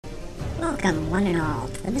Welcome, one and all,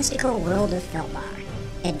 to the mystical world of Filbar.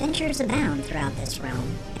 Adventures abound throughout this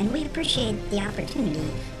realm, and we appreciate the opportunity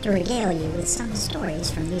to regale you with some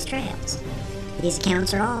stories from these trails. These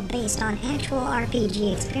accounts are all based on actual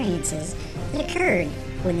RPG experiences that occurred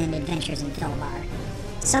within Adventures in Filbar.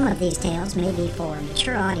 Some of these tales may be for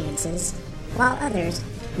mature audiences, while others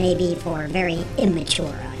may be for very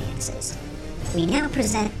immature audiences. We now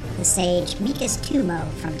present the sage Mikas Tumo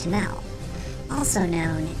from Tamel, also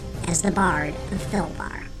known as the Bard of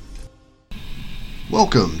Filbar.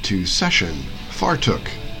 Welcome to Session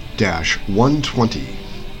Fartook-120.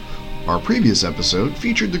 Our previous episode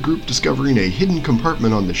featured the group discovering a hidden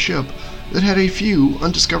compartment on the ship that had a few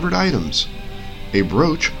undiscovered items. A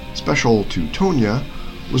brooch, special to Tonya,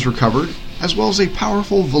 was recovered, as well as a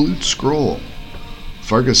powerful volute scroll.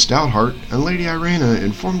 Fargus Stoutheart and Lady Irena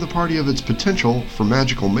informed the party of its potential for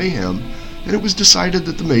magical mayhem, and it was decided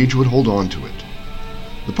that the mage would hold on to it.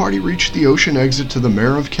 The party reached the ocean exit to the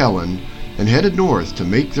Mare of Kellen and headed north to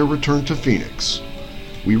make their return to Phoenix.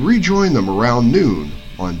 We rejoined them around noon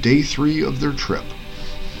on day 3 of their trip.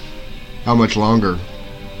 "How much longer?"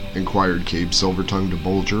 inquired Cabe Silvertongue to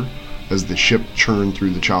Bolger as the ship churned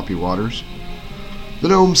through the choppy waters. The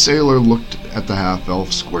gnome sailor looked at the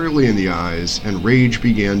half-elf squarely in the eyes, and rage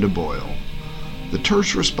began to boil. The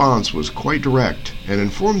terse response was quite direct, and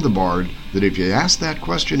informed the bard that if you asked that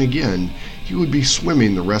question again, he would be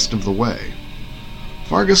swimming the rest of the way.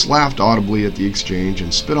 Fargus laughed audibly at the exchange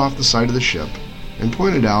and spit off the side of the ship, and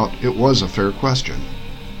pointed out it was a fair question.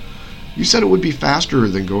 "You said it would be faster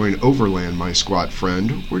than going overland, my squat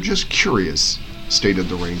friend. We're just curious," stated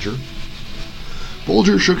the ranger.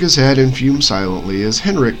 Bolger shook his head and fumed silently as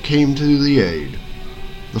Henrik came to the aid.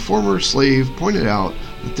 The former slave pointed out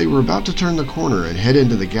that they were about to turn the corner and head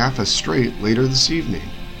into the Gaffas Strait later this evening,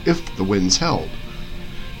 if the winds held.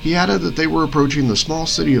 He added that they were approaching the small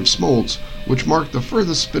city of Smoltz, which marked the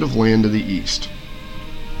furthest bit of land to the east.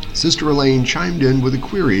 Sister Elaine chimed in with a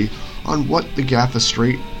query on what the Gaffas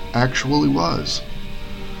Strait actually was.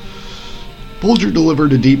 Bolger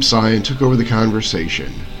delivered a deep sigh and took over the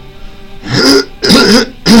conversation.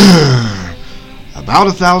 About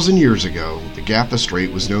 1,000 years ago, the Gaffas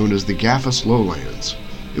Strait was known as the Gaffas Lowlands.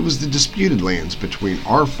 It was the disputed lands between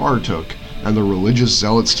our Fartook and the religious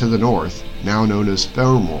zealots to the north, now known as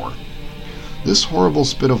Fairmore. This horrible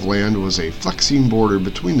spit of land was a flexing border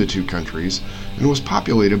between the two countries, and was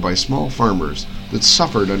populated by small farmers that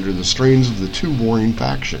suffered under the strains of the two warring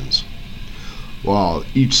factions. While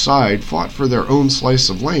each side fought for their own slice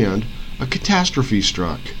of land, a catastrophe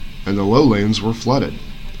struck, and the lowlands were flooded.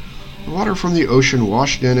 The water from the ocean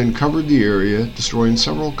washed in and covered the area, destroying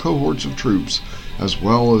several cohorts of troops, as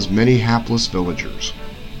well as many hapless villagers.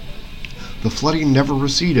 The flooding never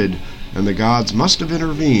receded, and the gods must have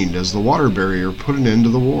intervened as the water barrier put an end to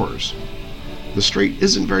the wars. The strait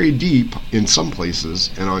isn't very deep in some places,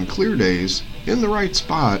 and on clear days, in the right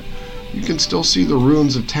spot, you can still see the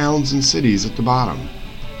ruins of towns and cities at the bottom.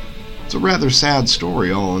 "It's a rather sad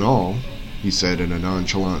story, all in all," he said in a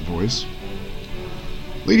nonchalant voice.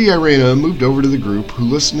 Lady Irena moved over to the group, who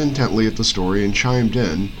listened intently at the story and chimed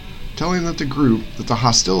in, telling the group that the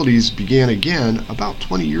hostilities began again about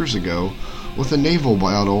 20 years ago, with a naval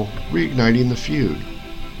battle reigniting the feud.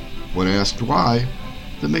 When asked why,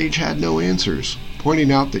 the mage had no answers,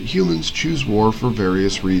 pointing out that humans choose war for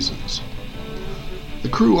various reasons. The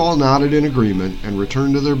crew all nodded in agreement and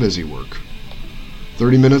returned to their busy work.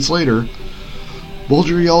 30 minutes later,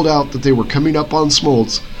 Bolger yelled out that they were coming up on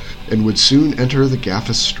Smoltz and would soon enter the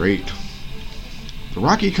Gaffas Strait. The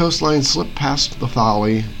rocky coastline slipped past the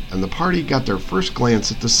folly, and the party got their first glance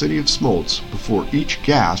at the city of Smoltz before each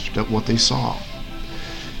gasped at what they saw.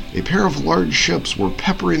 A pair of large ships were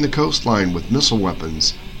peppering the coastline with missile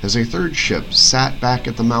weapons as a third ship sat back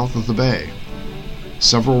at the mouth of the bay.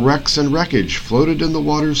 Several wrecks and wreckage floated in the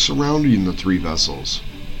waters surrounding the three vessels.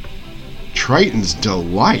 "Triton's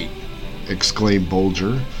delight!" exclaimed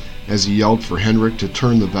Bolger as he yelled for Henrik to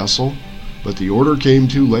turn the vessel, but the order came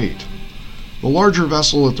too late. The larger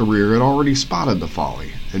vessel at the rear had already spotted the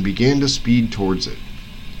folly and began to speed towards it.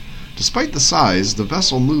 Despite the size, the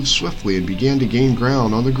vessel moved swiftly and began to gain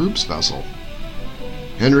ground on the group's vessel.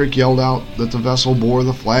 Henrik yelled out that the vessel bore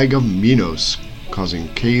the flag of Minos, causing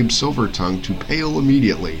Cabe Silvertongue to pale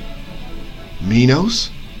immediately.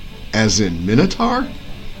 "Minos? As in Minotaur?"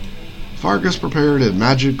 Fargus prepared a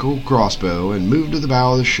magical crossbow and moved to the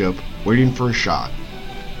bow of the ship, waiting for a shot.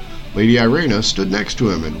 Lady Irena stood next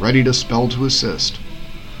to him and ready to spell to assist.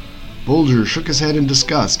 Bolger shook his head in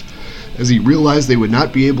disgust as he realized they would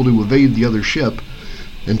not be able to evade the other ship,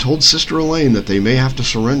 and told Sister Elaine that they may have to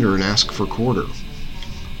surrender and ask for quarter.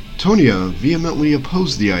 Tonia vehemently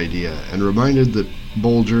opposed the idea and reminded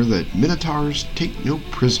Bulger that Minotaurs take no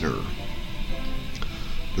prisoner.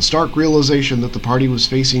 The stark realization that the party was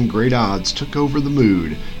facing great odds took over the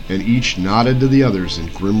mood, and each nodded to the others in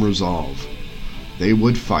grim resolve. They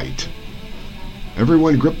would fight.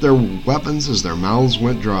 Everyone gripped their weapons as their mouths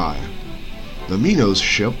went dry. The Minos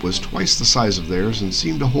ship was twice the size of theirs and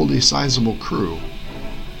seemed to hold a sizable crew.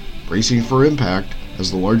 Bracing for impact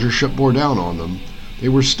as the larger ship bore down on them, they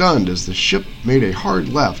were stunned as the ship made a hard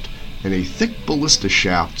left and a thick ballista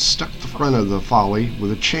shaft stuck the front of the Folly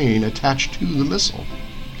with a chain attached to the missile.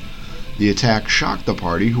 The attack shocked the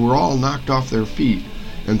party, who were all knocked off their feet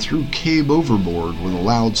and threw Cabe overboard with a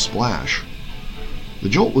loud splash. The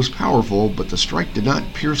jolt was powerful, but the strike did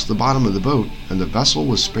not pierce the bottom of the boat, and the vessel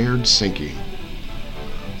was spared sinking.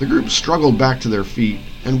 The group struggled back to their feet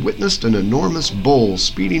and witnessed an enormous bull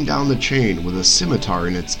speeding down the chain with a scimitar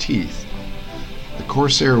in its teeth. The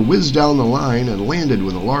corsair whizzed down the line and landed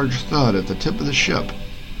with a large thud at the tip of the ship.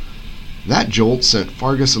 That jolt sent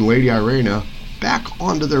Fargus and Lady Irena back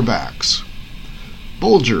onto their backs.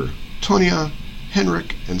 Bulger, Tonia,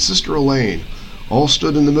 Henrik, and Sister Elaine all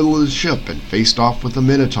stood in the middle of the ship and faced off with the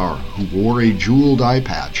Minotaur, who wore a jeweled eye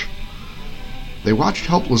patch. They watched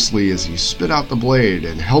helplessly as he spit out the blade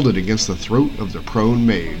and held it against the throat of the prone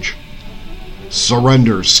mage.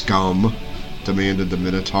 "Surrender, scum!" demanded the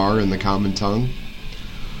Minotaur in the common tongue.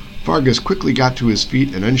 Fargus quickly got to his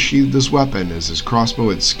feet and unsheathed his weapon as his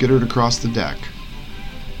crossbow had skittered across the deck.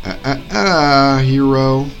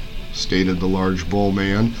 Hero," stated the large bull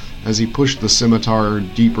man as he pushed the scimitar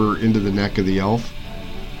deeper into the neck of the elf.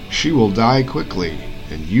 "She will die quickly,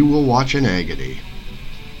 and you will watch in agony."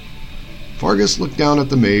 Fargus looked down at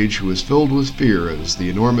the mage, who was filled with fear as the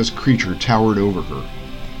enormous creature towered over her.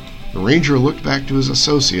 The ranger looked back to his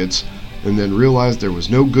associates and then realized there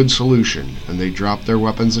was no good solution, and they dropped their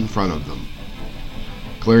weapons in front of them.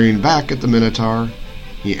 Glaring back at the Minotaur,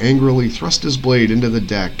 he angrily thrust his blade into the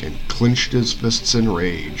deck and clenched his fists in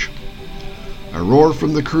rage. A roar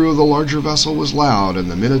from the crew of the larger vessel was loud, and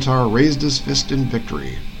the Minotaur raised his fist in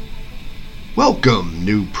victory. "Welcome,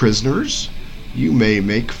 new prisoners. You may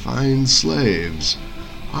make fine slaves.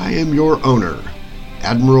 I am your owner,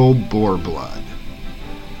 Admiral Boarblood.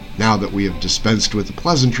 Now that we have dispensed with the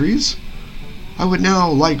pleasantries, I would now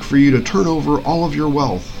like for you to turn over all of your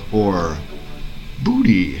wealth, or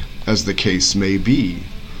booty, as the case may be."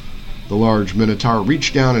 The large Minotaur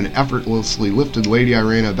reached down and effortlessly lifted Lady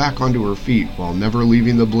Irena back onto her feet while never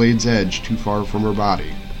leaving the blade's edge too far from her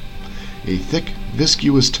body. A thick,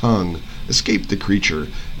 viscous tongue escaped the creature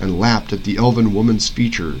and lapped at the elven woman's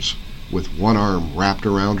features, with one arm wrapped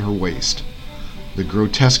around her waist. The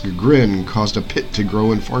grotesque grin caused a pit to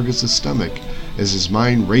grow in Fargus's stomach as his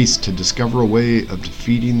mind raced to discover a way of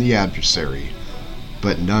defeating the adversary,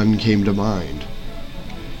 but none came to mind.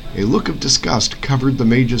 A look of disgust covered the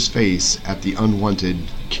mage's face at the unwanted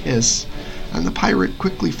kiss, and the pirate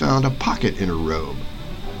quickly found a pocket in her robe.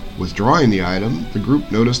 Withdrawing the item, the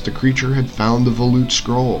group noticed the creature had found the volute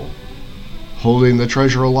scroll. Holding the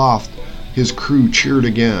treasure aloft, his crew cheered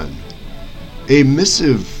again. "A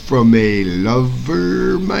missive from a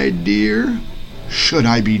lover, my dear? Should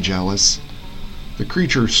I be jealous?" The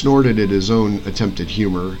creature snorted at his own attempted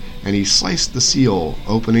humor, and he sliced the seal,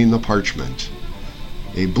 opening the parchment.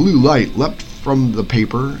 A blue light leapt from the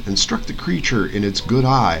paper and struck the creature in its good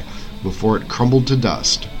eye before it crumbled to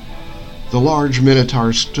dust. The large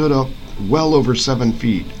Minotaur stood up well over 7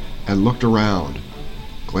 feet and looked around.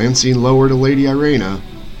 Glancing lower to Lady Irena,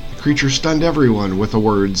 the creature stunned everyone with the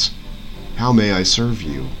words, "How may I serve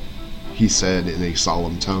you?" he said in a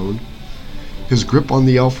solemn tone. His grip on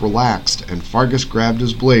the elf relaxed, and Fargus grabbed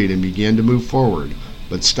his blade and began to move forward,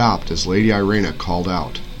 but stopped as Lady Irena called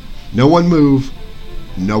out, "No one move!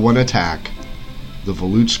 No one attack! The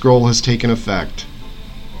volute scroll has taken effect.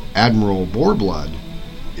 Admiral Boarblood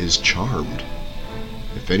is charmed.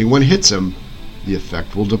 If anyone hits him, the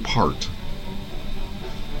effect will depart."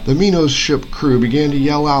 The Minos ship crew began to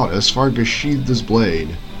yell out as Fargus sheathed his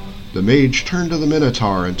blade. The mage turned to the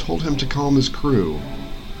Minotaur and told him to calm his crew.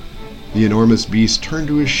 The enormous beast turned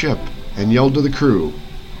to his ship and yelled to the crew,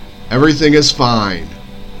 "Everything is fine,"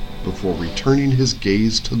 before returning his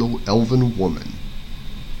gaze to the elven woman.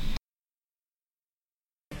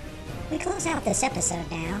 We close out this episode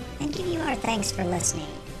now and give you our thanks for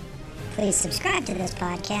listening. Please subscribe to this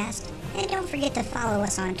podcast and don't forget to follow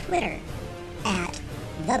us on Twitter at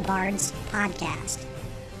The Bards Podcast.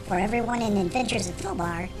 For everyone in Adventures of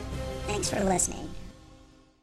Philbar, thanks for listening.